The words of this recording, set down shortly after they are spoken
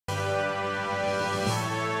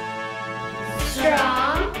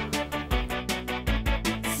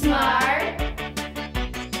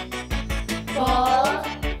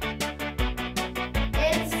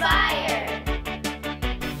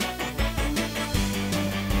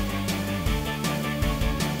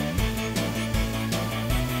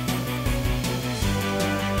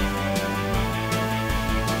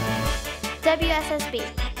WSSB,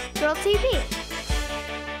 Girl TV.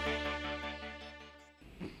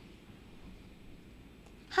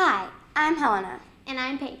 Hi, I'm Helena. And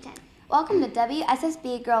I'm Peyton. Welcome to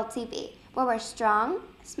WSSB Girl TV, where we're strong,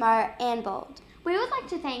 smart, and bold. We would like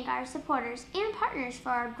to thank our supporters and partners for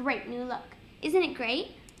our great new look. Isn't it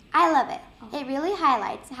great? I love it. It really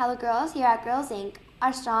highlights how the girls here at Girls Inc.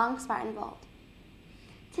 are strong, smart, and bold.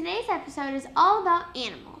 Today's episode is all about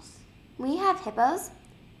animals. We have hippos,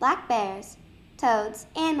 black bears, toads,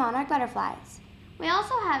 and monarch butterflies. We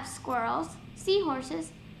also have squirrels,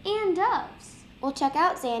 seahorses, and doves. We'll check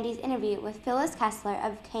out Zandy's interview with Phyllis Kessler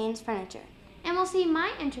of Kane's Furniture. And we'll see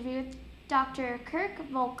my interview with Dr. Kirk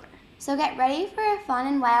Voelker. So get ready for a fun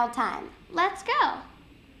and wild time. Let's go!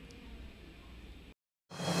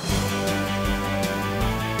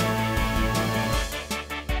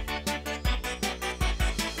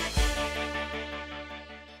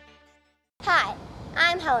 Hi,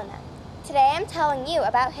 I'm Helena. Today I'm telling you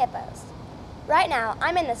about hippos. Right now,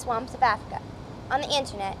 I'm in the swamps of Africa, on the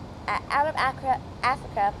internet at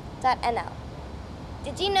outofafrica.nl.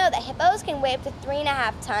 Did you know that hippos can weigh up to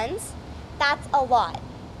 3.5 tons? That's a lot.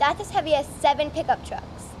 That's as heavy as 7 pickup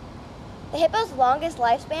trucks. The hippo's longest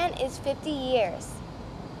lifespan is 50 years.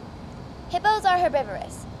 Hippos are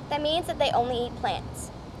herbivorous. That means that they only eat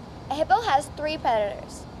plants. A hippo has 3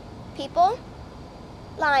 predators: people,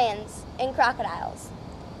 lions, and crocodiles.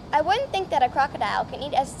 I wouldn't think that a crocodile can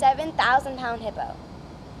eat a 7,000-pound hippo.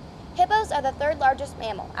 Hippos are the 3rd largest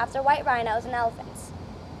mammal after white rhinos and elephants.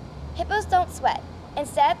 Hippos don't sweat.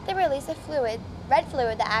 Instead, they release a red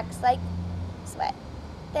fluid that acts like sweat.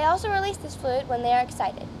 They also release this fluid when they are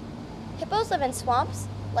excited. Hippos live in swamps,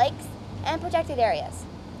 lakes, and protected areas.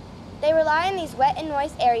 They rely on these wet and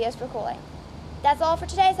moist areas for cooling. That's all for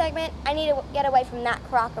today's segment. I need to get away from that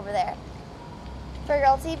croc over there. For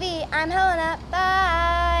Girl TV, I'm Helena.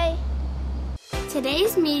 Bye!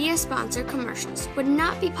 Today's media sponsor commercials would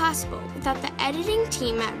not be possible without the editing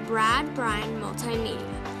team at Brad Bryan Multimedia.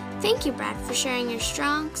 Thank you, Brad, for sharing your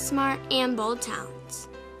strong, smart, and bold talents.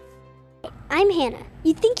 I'm Hannah.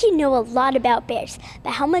 You think you know a lot about bears,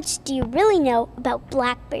 but how much do you really know about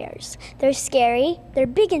black bears? They're scary, they're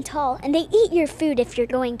big and tall, and they eat your food if you're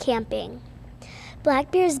going camping.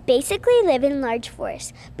 Black bears basically live in large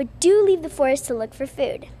forests, but do leave the forest to look for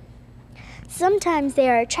food. Sometimes they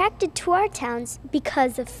are attracted to our towns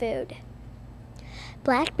because of food.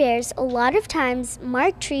 Black bears a lot of times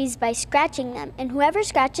mark trees by scratching them, and whoever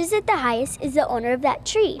scratches it the highest is the owner of that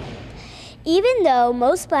tree. Even though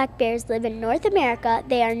most black bears live in North America,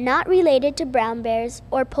 they are not related to brown bears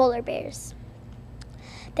or polar bears.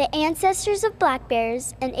 The ancestors of black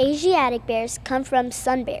bears and Asiatic bears come from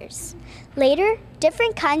sun bears. Later,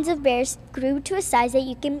 different kinds of bears grew to a size that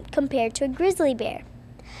you can compare to a grizzly bear.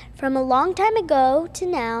 From a long time ago to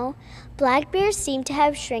now, black bears seem to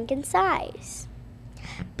have shrunk in size.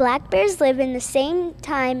 Black bears live in the same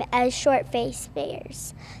time as short-faced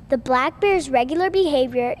bears. The black bear's regular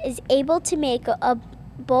behavior is able to make a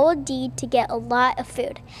bold deed to get a lot of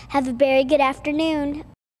food. Have a very good afternoon.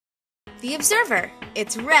 The Observer.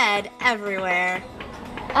 It's red everywhere.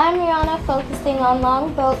 I'm Rihanna, focusing on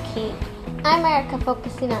Longboat Key. I'm Erica,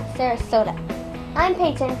 focusing on Sarasota. I'm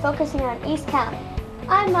Peyton, focusing on East County.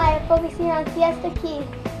 I'm Maya, focusing on Siesta Key.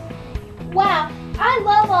 Wow, I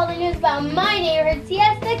love all the news about my neighborhood,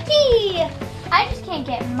 Siesta Key! I just can't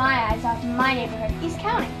get my eyes off my neighborhood, East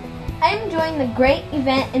County. I'm enjoying the great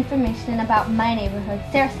event information about my neighborhood,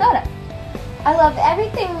 Sarasota. I love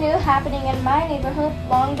everything new happening in my neighborhood,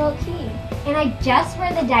 Longboat Key. And I just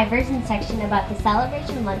read the diversion section about the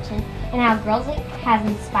celebration luncheon and how Girls Inc. has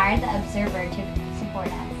inspired the Observer to support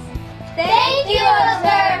us. Thank you,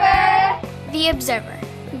 Observer! The Observer.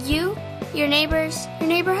 You, your neighbors, your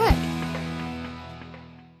neighborhood.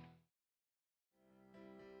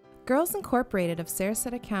 Girls Incorporated of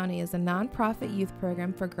Sarasota County is a nonprofit youth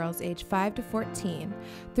program for girls aged 5 to 14.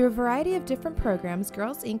 Through a variety of different programs,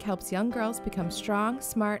 Girls Inc. helps young girls become strong,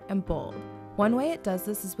 smart, and bold. One way it does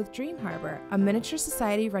this is with Dream Harbor, a miniature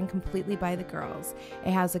society run completely by the girls.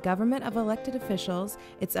 It has a government of elected officials,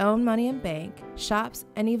 its own money and bank, shops,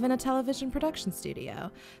 and even a television production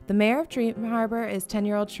studio. The mayor of Dream Harbor is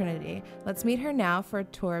 10-year-old Trinity. Let's meet her now for a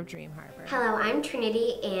tour of Dream Harbor. Hello, I'm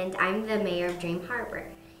Trinity, and I'm the mayor of Dream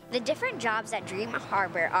Harbor. The different jobs at Dream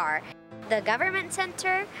Harbor are the government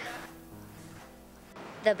center,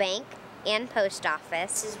 the bank, and post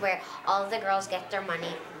office. This is where all of the girls get their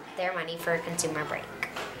money for consumer break.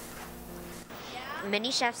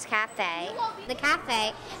 Mini Chef's Cafe. The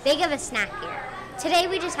cafe, they give a snack here. Today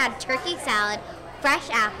we just had turkey salad, fresh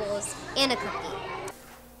apples, and a cookie.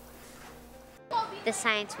 The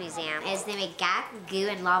Science Museum is they make gas, goo,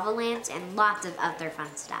 and lava lamps and lots of other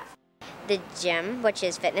fun stuff. The Gym, which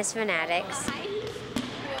is Fitness Fanatics.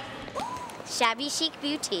 Shabby Chic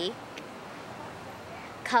Boutique.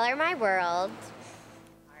 Color My World.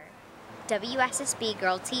 WSSB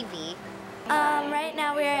Girl TV. Right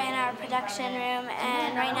now we are in our production room,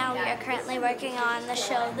 and right now we are currently working on the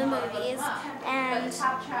show, the movies, and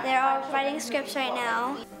they're all writing scripts right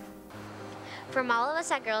now. From all of us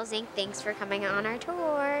at Girls Inc., thanks for coming on our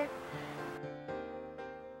tour.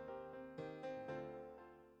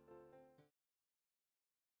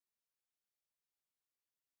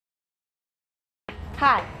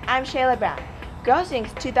 Hi, I'm Shayla Brown, Girls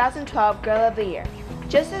Inc.'s 2012 Girl of the Year.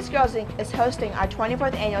 Just as Girls Inc. is hosting our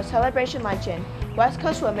 24th annual celebration luncheon, West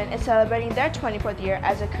Coast Women is celebrating their 24th year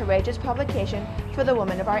as a courageous publication for the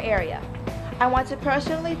women of our area. I want to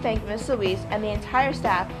personally thank Ms. Louise and the entire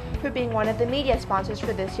staff for being one of the media sponsors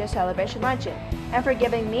for this year's celebration luncheon, and for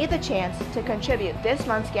giving me the chance to contribute this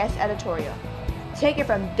month's guest editorial. Take it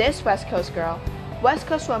from this West Coast girl, West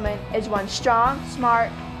Coast Woman is one strong,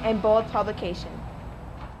 smart, and bold publication.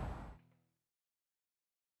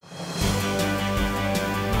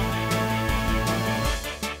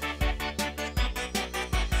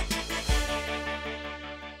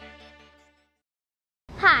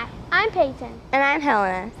 Hi, I'm Peyton. And I'm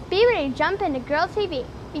Helena. Be ready to jump into Girl TV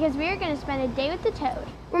because we are going to spend a day with the toad.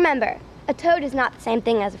 Remember, a toad is not the same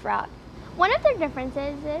thing as a frog. One of their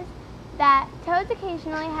differences is that toads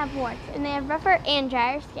occasionally have warts and they have rougher and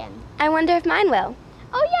drier skin. I wonder if mine will.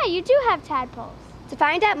 Oh yeah, you do have tadpoles. To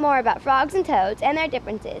find out more about frogs and toads and their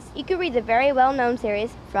differences, you could read the very well-known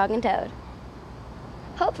series, Frog and Toad.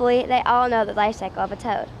 Hopefully, they all know the life cycle of a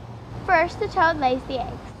toad. First, the toad lays the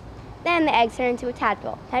eggs. Then the eggs turn into a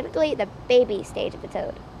tadpole, technically the baby stage of the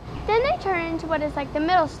toad. Then they turn into what is like the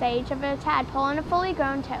middle stage of a tadpole and a fully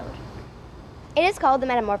grown toad. It is called the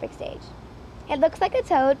metamorphic stage. It looks like a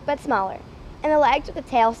toad, but smaller, and the legs with the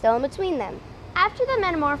tail still in between them. After the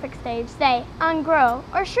metamorphic stage, they ungrow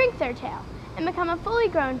or shrink their tail and become a fully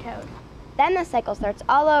grown toad. Then the cycle starts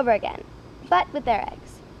all over again, but with their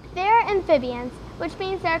eggs. They are amphibians, which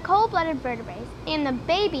means they're cold-blooded vertebrates, and the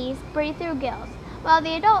babies breathe through gills, while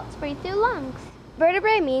the adults breathe through lungs.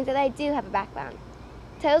 Vertebrate means that they do have a backbone.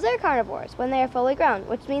 Toads are carnivores when they are fully grown,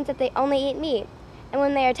 which means that they only eat meat. And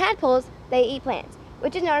when they are tadpoles, they eat plants,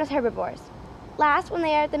 which is known as herbivores. Last, when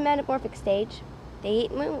they are at the metamorphic stage, they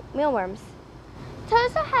eat mealworms.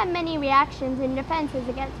 Toads have had many reactions and defenses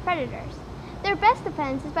against predators. Their best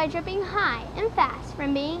defense is by jumping high and fast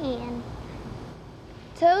from being eaten.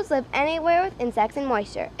 Toads live anywhere with insects and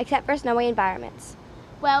moisture, except for snowy environments.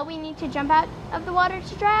 Well, we need to jump out of the water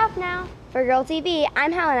to dry off now. For Girl TV,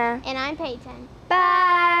 I'm Helena. And I'm Peyton.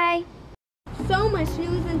 Bye! So much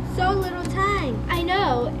news in so little time. I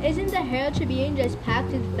know. Isn't the Herald Tribune just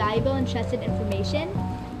packed with valuable and trusted information?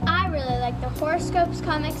 I really like the horoscopes,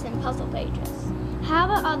 comics, and puzzle pages. How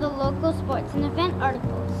about all the local sports and event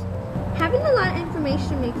articles? Having a lot of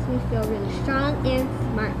information makes me feel really strong and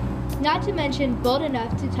smart. Not to mention bold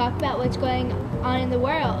enough to talk about what's going on in the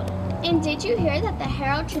world. And did you hear that the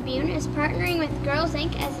Herald Tribune is partnering with Girls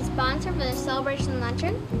Inc. as a sponsor for the celebration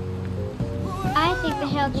luncheon? I think the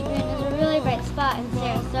Herald Tribune is a really bright spot in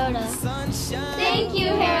Sarasota. Thank you,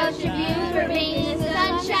 Herald Tribune, for bringing the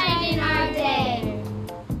sunshine in our day.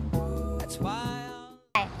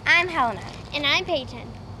 Hi, I'm Helena. And I'm Peyton.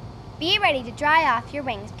 Be ready to dry off your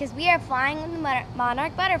wings because we are flying with the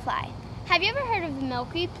monarch butterfly. Have you ever heard of the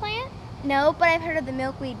milkweed plant? No, but I've heard of the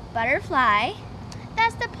milkweed butterfly.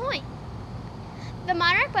 That's the point. The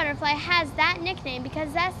monarch butterfly has that nickname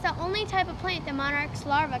because that's the only type of plant the monarch's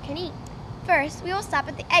larva can eat. First, we will stop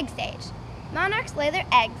at the egg stage. Monarchs lay their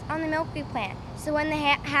eggs on the milkweed plant, so when they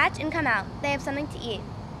hatch and come out, they have something to eat.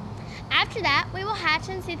 After that, we will hatch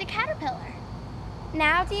and see the caterpillar.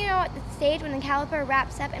 Now, do you know what the stage when the caterpillar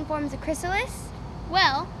wraps up and forms a chrysalis?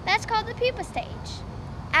 Well, that's called the pupa stage.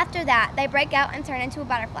 After that, they break out and turn into a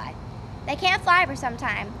butterfly. They can't fly for some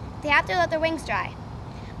time. They have to let their wings dry.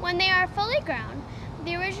 When they are fully grown,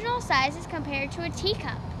 the original size is compared to a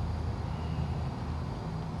teacup.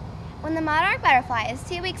 When the monarch butterfly is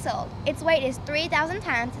 2 weeks old, its weight is 3,000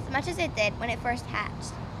 times as much as it did when it first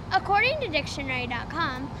hatched. According to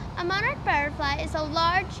dictionary.com, a monarch butterfly is a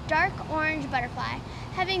large, dark orange butterfly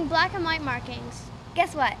having black and white markings.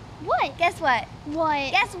 Guess what? What? Guess what?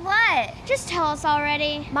 What? Guess what? Just tell us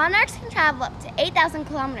already. Monarchs can travel up to 8,000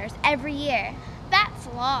 kilometers every year. That's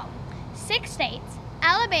long. 6 states,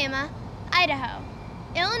 Alabama, Idaho,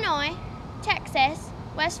 Illinois, Texas,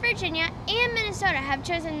 West Virginia, and Minnesota have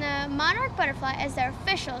chosen the monarch butterfly as their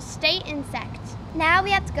official state insect. Now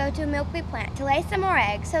we have to go to a milkweed plant to lay some more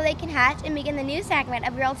eggs so they can hatch and begin the new segment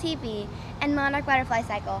of Girl TV and Monarch Butterfly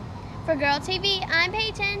Cycle. For Girl TV, I'm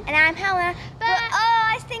Peyton. And I'm Helen. But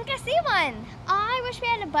I think I see one. I wish we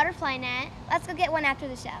had a butterfly net. Let's go get one after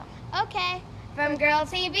the show. Okay. From Girl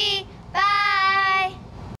TV, bye!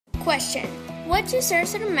 Question: what do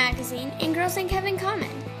Sarasota Magazine and Girls Inc. have in common?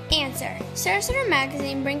 Answer: Sarasota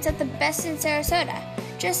Magazine brings out the best in Sarasota,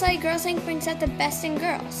 just like Girls Inc. brings out the best in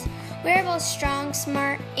girls. We're both strong,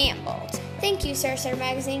 smart, and bold. Thank you, Sarasota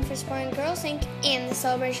Magazine, for supporting Girls Inc. and the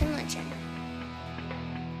Celebration Luncheon.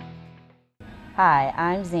 Hi,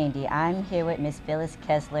 I'm Zandy. I'm here with Miss Phyllis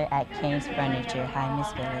Kessler at Kane's Furniture. Hi,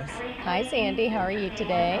 Miss Phyllis. Hi, Zandy. How are you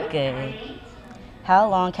today? Good. How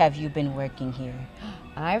long have you been working here?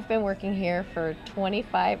 I've been working here for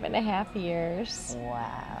 25 and a half years.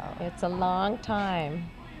 Wow. It's a long time.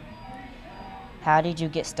 How did you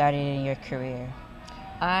get started in your career?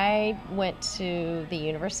 I went to the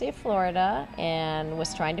University of Florida and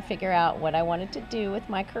was trying to figure out what I wanted to do with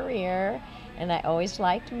my career. And I always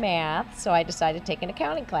liked math, so I decided to take an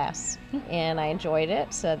accounting class. And I enjoyed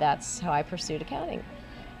it, so that's how I pursued accounting.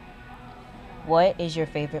 What is your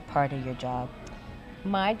favorite part of your job?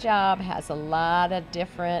 My job has a lot of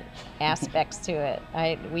different aspects to it.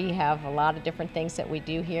 We have a lot of different things that we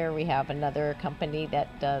do here. We have another company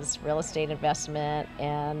that does real estate investment,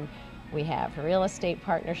 and we have real estate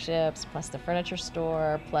partnerships, plus the furniture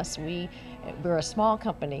store, plus we're a small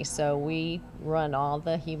company, so we run all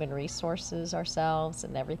the human resources ourselves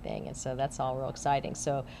and everything, and so that's all real exciting.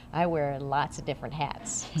 So I wear lots of different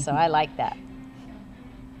hats, so I like that.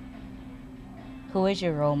 Who is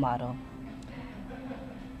your role model?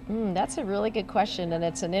 That's a really good question, and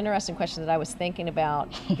it's an interesting question that I was thinking about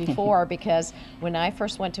before because when I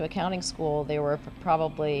first went to accounting school, there were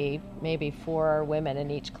probably maybe 4 women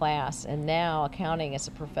in each class, and now accounting is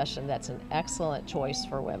a profession that's an excellent choice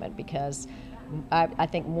for women because I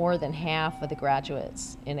think more than half of the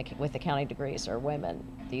graduates with accounting degrees are women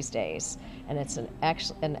these days, and it's an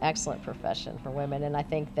excellent profession for women, and I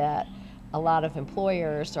think that a lot of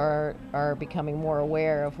employers are becoming more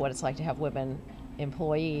aware of what it's like to have women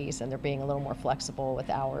employees, and they're being a little more flexible with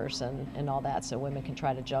hours and all that, so women can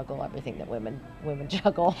try to juggle everything that women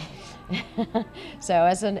juggle. So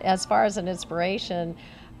as far as an inspiration,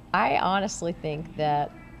 I honestly think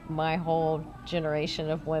that my whole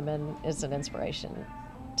generation of women is an inspiration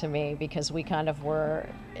to me because we kind of were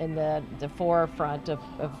in the forefront of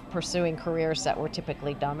pursuing careers that were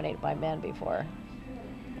typically dominated by men before.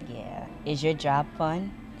 Yeah. Is your job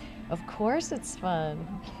fun? Of course it's fun.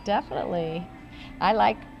 Definitely. I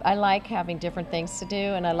like having different things to do,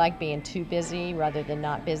 and I like being too busy rather than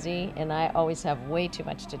not busy, and I always have way too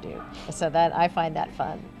much to do. So that I find that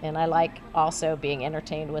fun. And I like also being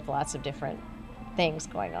entertained with lots of different things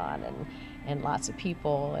going on and lots of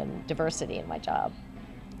people and diversity in my job.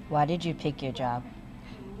 Why did you pick your job?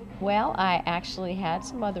 Well, I actually had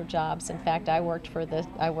some other jobs. In fact, I worked for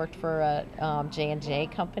a J&J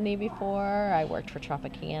company before. I worked for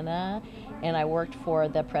Tropicana, and I worked for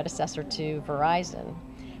the predecessor to Verizon.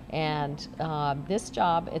 And this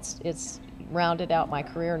job, it's rounded out my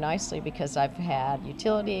career nicely because I've had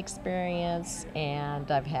utility experience,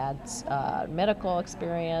 and I've had medical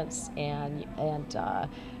experience, and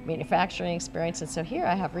manufacturing experience. And so here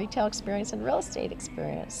I have retail experience and real estate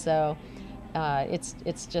experience. So.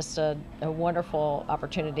 It's just a wonderful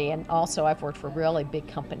opportunity, and also I've worked for really big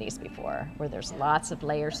companies before where there's lots of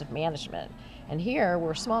layers of management, and here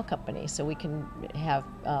we're a small company, so we can have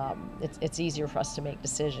it's easier for us to make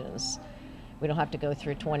decisions. We don't have to go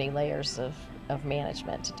through 20 layers of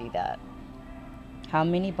management to do that. How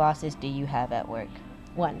many bosses do you have at work?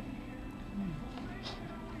 1.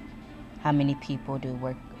 How many people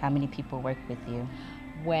work with you?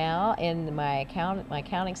 Well, in my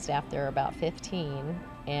accounting staff, there are about 15,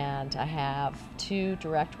 and I have 2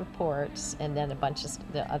 direct reports, and then a bunch of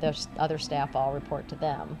the other staff all report to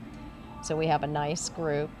them. So we have a nice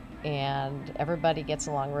group, and everybody gets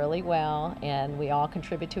along really well, and we all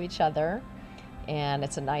contribute to each other, and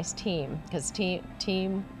it's a nice team because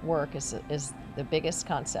teamwork is the biggest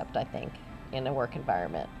concept, I think, in a work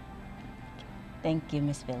environment. Thank you,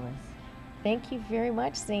 Miss Phyllis. Thank you very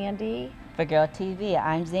much, Zandy. For Girl TV,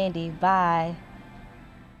 I'm Zandy. Bye.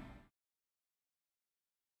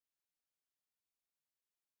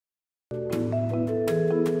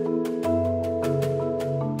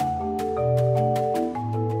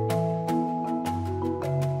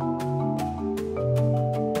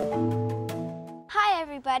 Hi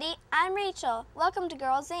everybody, I'm Rachel. Welcome to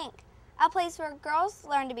Girls Inc. a place where girls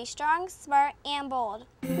learn to be strong, smart, and bold.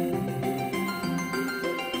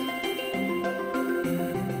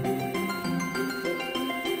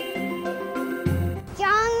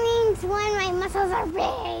 Strong means when my muscles are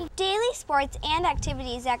big. Daily sports and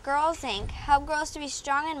activities at Girls Inc. help girls to be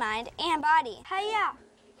strong in mind and body. Hiya!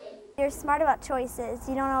 You're smart about choices.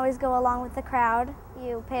 You don't always go along with the crowd.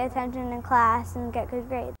 You pay attention in class and get good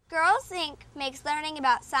grades. Girls Inc. makes learning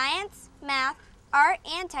about science, math, art,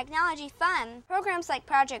 and technology fun. Programs like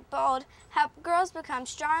Project Bold help girls become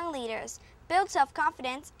strong leaders, build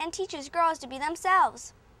self-confidence, and teaches girls to be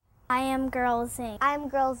themselves. I am Girls Inc. I'm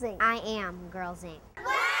Girls Inc. I am Girls Inc.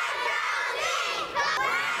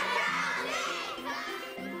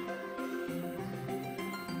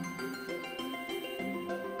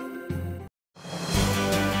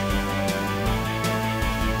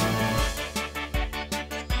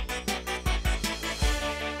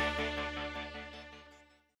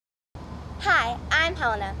 Hi, I'm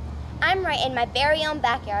Helena. I'm right in my very own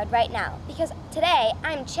backyard right now because today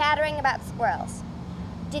I'm chattering about squirrels.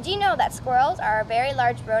 Did you know that squirrels are very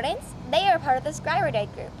large rodents? They are part of the Squirrels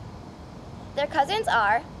group. Their cousins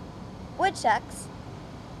are woodchucks,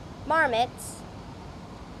 marmots,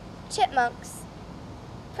 chipmunks,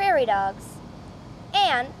 prairie dogs,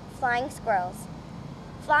 and flying squirrels.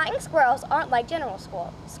 Flying squirrels aren't like general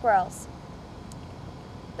squirrels.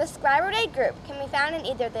 The Squirrels group can be found in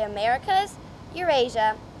either the Americas,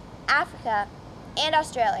 Eurasia, Africa, and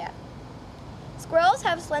Australia. Squirrels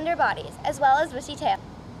have slender bodies as well as bushy tails.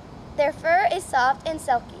 Their fur is soft and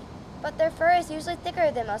silky, but their fur is usually thicker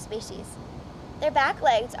than most species. Their back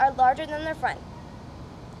legs are larger than their front.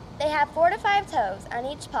 They have 4 to 5 toes on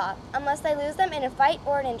each paw unless they lose them in a fight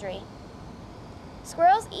or an injury.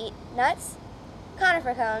 Squirrels eat nuts,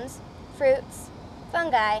 conifer cones, fruits,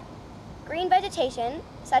 fungi, green vegetation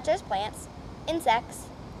such as plants, insects,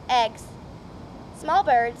 eggs, small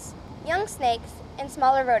birds, young snakes, and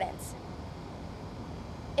smaller rodents.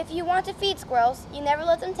 If you want to feed squirrels, you never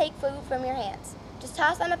let them take food from your hands. Just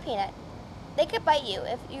toss them a peanut. They could bite you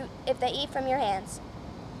if they eat from your hands.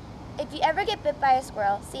 If you ever get bit by a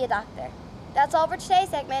squirrel, see a doctor. That's all for today's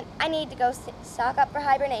segment. I need to go stock up for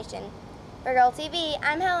hibernation. For Girl TV,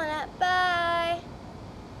 I'm Helena. Bye!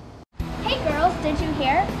 Hey girls, did you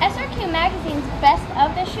hear? SRQ Magazine's Best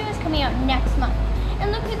of the Shoe is coming out next month.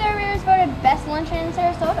 And look who their readers voted Best Luncheon in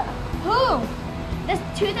Sarasota. Who? This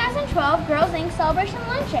 2012 Girls Inc. Celebration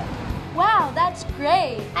Luncheon. Wow, that's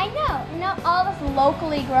great. I know. And now all of us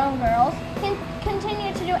locally grown girls can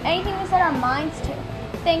continue to do anything we set our minds to,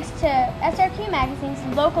 thanks to SRQ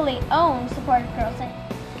Magazine's locally owned support of Girls Inc.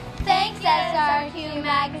 Thanks, SRQ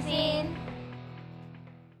Magazine.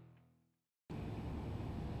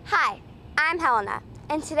 Hi, I'm Helena,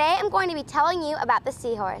 and today I'm going to be telling you about the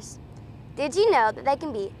seahorse. Did you know that they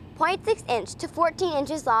can be 0.6 inch to 14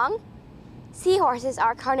 inches long? Seahorses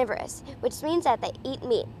are carnivorous, which means that they eat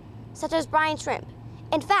meat, such as brine shrimp.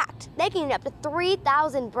 In fact, they can eat up to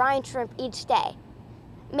 3,000 brine shrimp each day.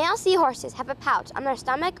 Male seahorses have a pouch on their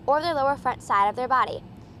stomach or their lower front side of their body.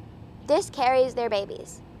 This carries their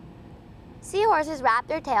babies. Seahorses wrap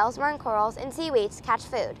their tails around corals and seaweeds to catch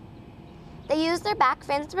food. They use their back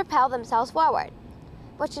fins to propel themselves forward,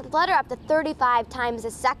 which can flutter up to 35 times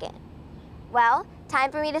a second. Well,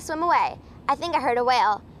 time for me to swim away. I think I heard a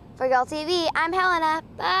whale. For Girl TV, I'm Helena.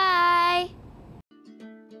 Bye!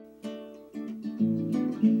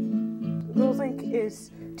 Girls Inc.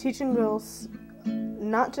 is teaching girls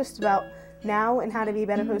not just about now and how to be a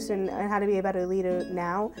better person and how to be a better leader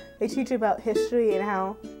now. They teach you about history and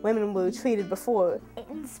how women were treated before. It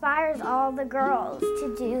inspires all the girls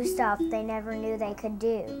to do stuff they never knew they could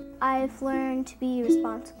do. I've learned to be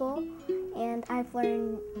responsible, and I've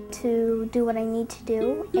learned to do what I need to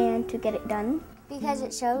do and to get it done. Because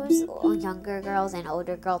it shows younger girls and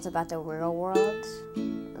older girls about the real world,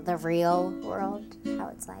 how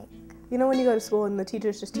it's like. You know when you go to school and the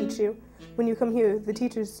teachers just teach you? When you come here, the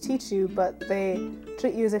teachers teach you, but they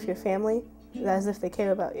treat you as if you're family, as if they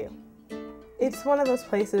care about you. It's one of those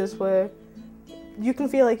places where you can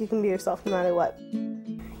feel like you can be yourself no matter what.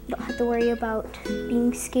 You don't have to worry about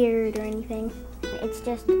being scared or anything. It's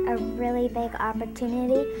just a really big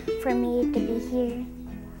opportunity for me to be here,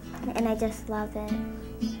 and I just love it.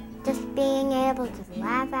 Just being able to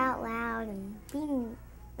laugh out loud and being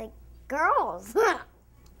like girls.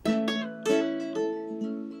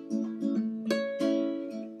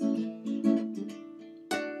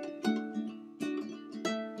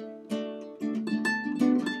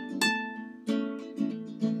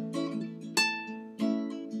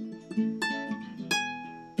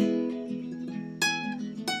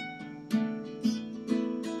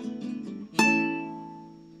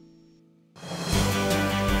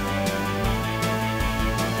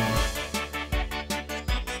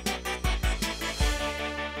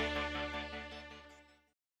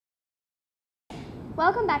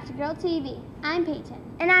 Welcome back to Girl TV. I'm Peyton.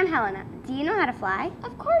 And I'm Helena. Do you know how to fly?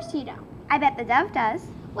 Of course you don't. I bet the dove does.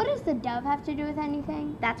 What does the dove have to do with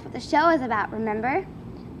anything? That's what the show is about, remember?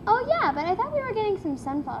 Oh yeah, but I thought we were getting some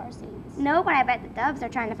sunflower seeds. No, but I bet the doves are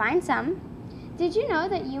trying to find some. Did you know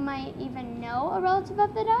that you might even know a relative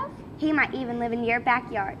of the dove? He might even live in your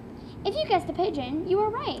backyard. If you guessed the pigeon, you were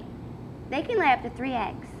right. They can lay up to 3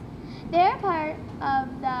 eggs. They're part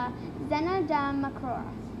of the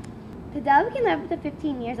Zenodamacrora. The dove can live up to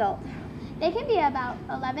 15 years old. They can be about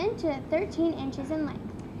 11 to 13 inches in length.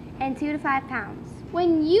 And 2 to 5 pounds.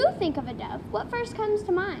 When you think of a dove, what first comes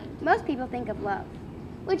to mind? Most people think of love.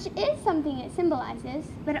 Which is something it symbolizes.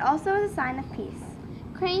 But it also is a sign of peace.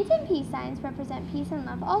 Cranes and peace signs represent peace and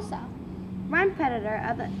love also. One predator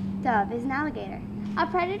of the dove is an alligator. A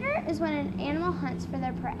predator is when an animal hunts for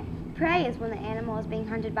their prey. Prey is when the animal is being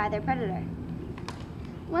hunted by their predator.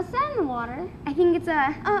 What's that in the water? I think it's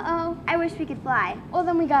a... Uh-oh. I wish we could fly. Well,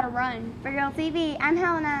 then we gotta run. For Girl TV, I'm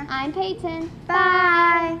Helena. I'm Peyton.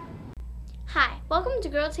 Bye. Hi, welcome to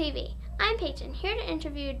Girl TV. I'm Peyton, here to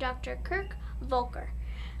interview Dr. Kirk Voelker,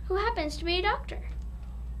 who happens to be a doctor.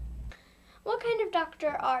 What kind of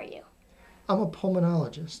doctor are you? I'm a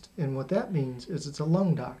pulmonologist, and what that means is it's a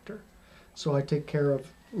lung doctor. So I take care of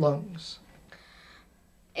lungs.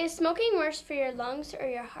 Is smoking worse for your lungs or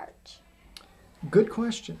your heart? Good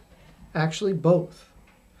question. Actually, both.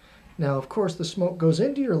 Now, of course, the smoke goes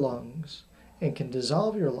into your lungs and can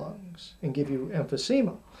dissolve your lungs and give you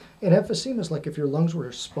emphysema. And emphysema is like if your lungs were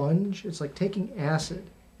a sponge. It's like taking acid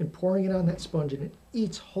and pouring it on that sponge, and it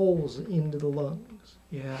eats holes into the lungs.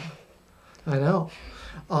 Yeah, I know.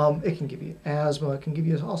 It can give you asthma. It can give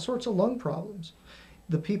you all sorts of lung problems.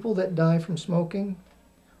 The people that die from smoking,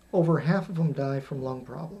 over half of them die from lung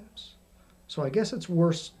problems. So I guess it's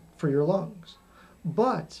worse for your lungs.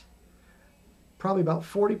 But probably about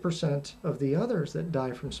 40% of the others that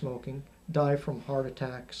die from smoking die from heart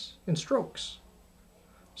attacks and strokes.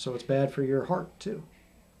 So it's bad for your heart too.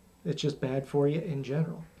 It's just bad for you in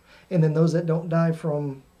general. And then those that don't die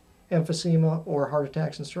from emphysema or heart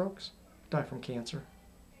attacks and strokes die from cancer.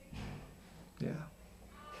 Yeah.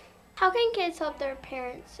 How can kids help their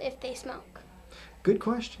parents if they smoke? Good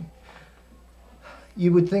question.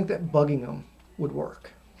 You would think that bugging them would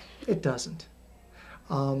work. It doesn't.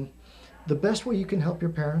 The best way you can help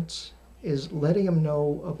your parents is letting them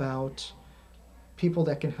know about people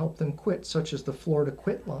that can help them quit, such as the Florida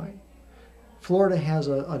Quit line. Florida has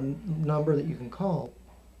a number that you can call,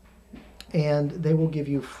 and they will give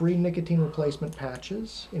you free nicotine replacement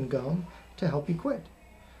patches in gum to help you quit.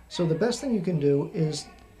 So the best thing you can do is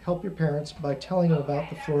help your parents by telling them about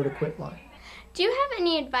the Florida Quit line. Do you have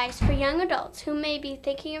any advice for young adults who may be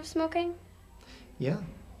thinking of smoking? Yeah.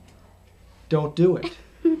 Don't do it.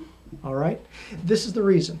 All right? This is the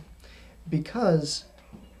reason. Because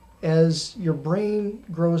as your brain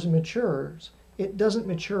grows and matures, it doesn't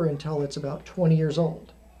mature until it's about 20 years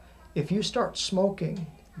old. If you start smoking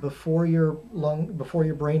before your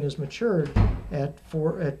brain is matured at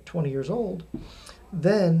 20 years old,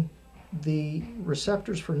 then the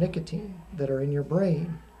receptors for nicotine that are in your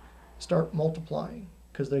brain start multiplying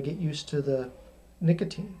because they get used to the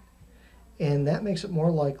nicotine. And that makes it more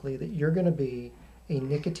likely that you're going to be a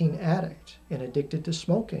nicotine addict and addicted to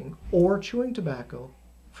smoking or chewing tobacco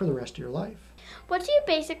for the rest of your life. What do you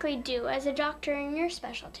basically do as a doctor in your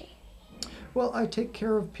specialty? Well, I take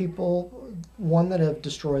care of people, one, that have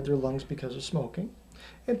destroyed their lungs because of smoking,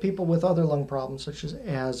 and people with other lung problems such as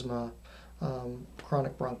asthma,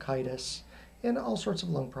 chronic bronchitis, and all sorts of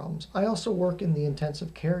lung problems. I also work in the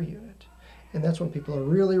intensive care unit, and that's when people are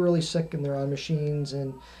really, really sick and they're on machines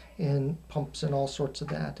and pumps and all sorts of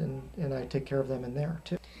that, and I take care of them in there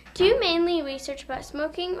too. Do you mainly research about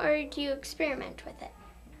smoking or do you experiment with it?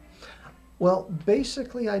 Well,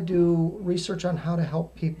 basically I do research on how to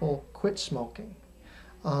help people quit smoking,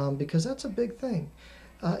 because that's a big thing.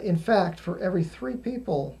 In fact, for every 3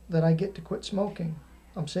 people that I get to quit smoking,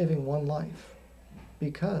 I'm saving 1 life,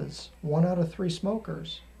 because 1 out of 3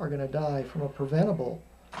 smokers are going to die from a preventable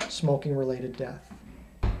smoking-related death.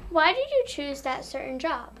 Why did you choose that certain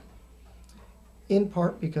job? In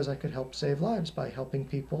part because I could help save lives by helping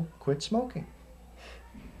people quit smoking.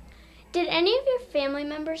 Did any of your family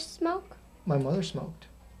members smoke? My mother smoked.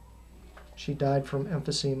 She died from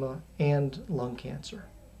emphysema and lung cancer.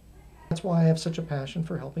 That's why I have such a passion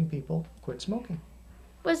for helping people quit smoking.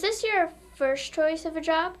 Was this your first choice of a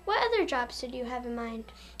job? What other jobs did you have in mind?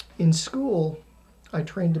 In school, I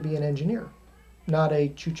trained to be an engineer. Not a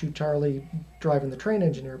choo-choo Charlie driving the train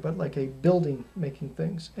engineer, but like a building making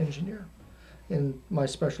things engineer. And my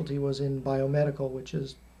specialty was in biomedical, which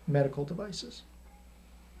is medical devices.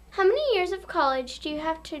 How many years of college do you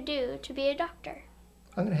have to do to be a doctor?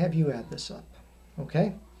 I'm going to have you add this up,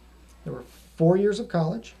 okay? There were 4 years of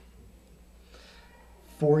college,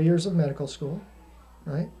 4 years of medical school,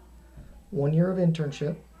 right? 1 year of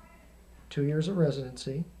internship, 2 years of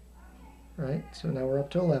residency, right? So now we're up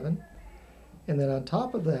to 11. And then on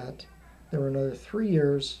top of that, there were another 3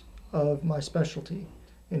 years of my specialty,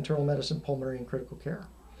 internal medicine, pulmonary, and critical care.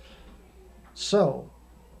 So,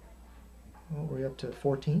 what were we up to,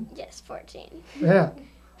 14? Yes, 14. Yeah,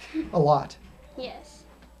 a lot. Yes.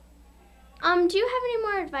 Do you have any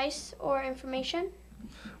more advice or information?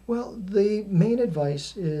 Well, the main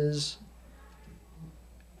advice is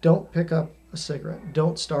don't pick up a cigarette.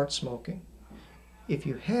 Don't start smoking. If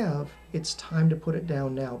you have, it's time to put it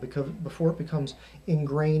down now before it becomes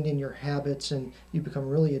ingrained in your habits and you become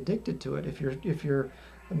really addicted to it. If you're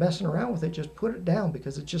messing around with it, just put it down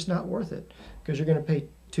because it's just not worth it. Because you're going to pay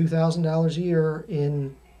 $2,000 a year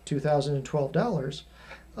in $2,012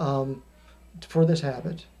 for this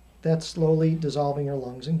habit. That's slowly dissolving your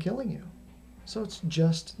lungs and killing you. So it's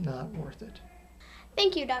just not worth it.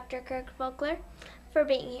 Thank you, Dr. Kirk Voelker, for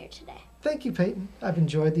being here today. Thank you, Peyton. I've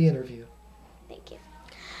enjoyed the interview. Thank you.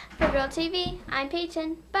 For Girl TV, I'm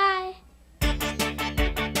Peyton. Bye.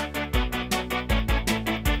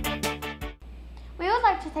 We would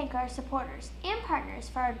like to thank our supporters and partners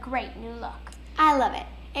for our great new look. I love it.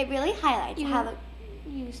 It really highlights how the...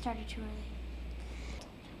 You started too early.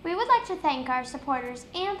 We would like to thank our supporters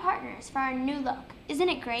and partners for our new look. Isn't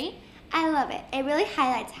it great? I love it. It really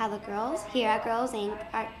highlights how the girls here at Girls Inc.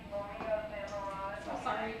 are...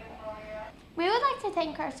 Sorry. We would like to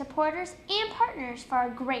thank our supporters and partners for our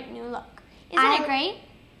great new look. Isn't it great?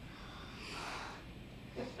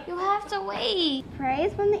 You have to wait.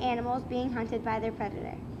 Praise from the animals being hunted by their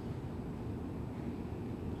predator.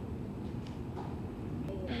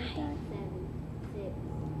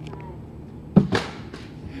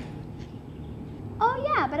 Oh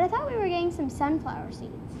yeah, but I thought we were getting some sunflower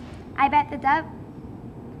seeds. I bet the dove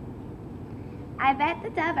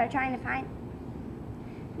are trying to find...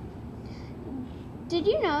 Did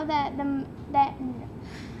you know that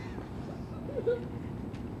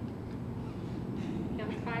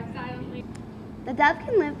The dove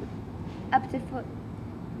can live up to